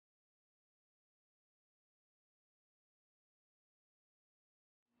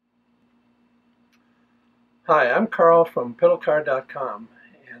Hi, I'm Carl from pedalcar.com,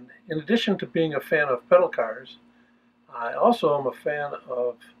 and in addition to being a fan of pedal cars, I also am a fan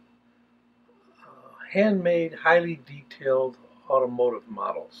of handmade, highly detailed automotive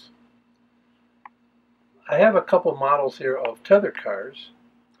models. I have a couple models here of Tether cars.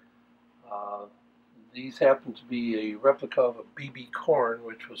 Uh, these happen to be a replica of a BB Korn,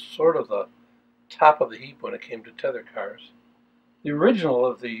 which was sort of the top of the heap when it came to Tether cars. The original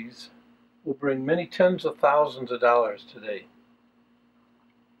of these will bring many tens of thousands of dollars today.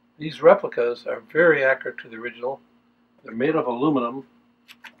 These replicas are very accurate to the original. They're made of aluminum.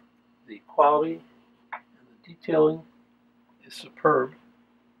 The quality and the detailing is superb.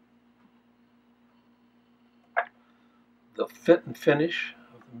 The fit and finish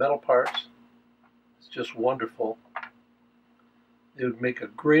of the metal parts is just wonderful. They would make a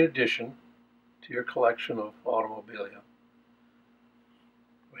great addition to your collection of automobilia.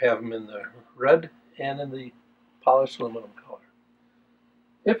 We have them in the red and in the polished aluminum color.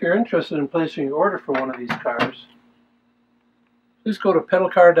 If you're interested in placing your order for one of these cars, please go to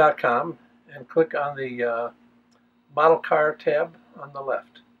pedalcar.com and click on the Model Car tab on the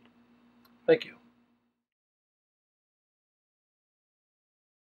left. Thank you.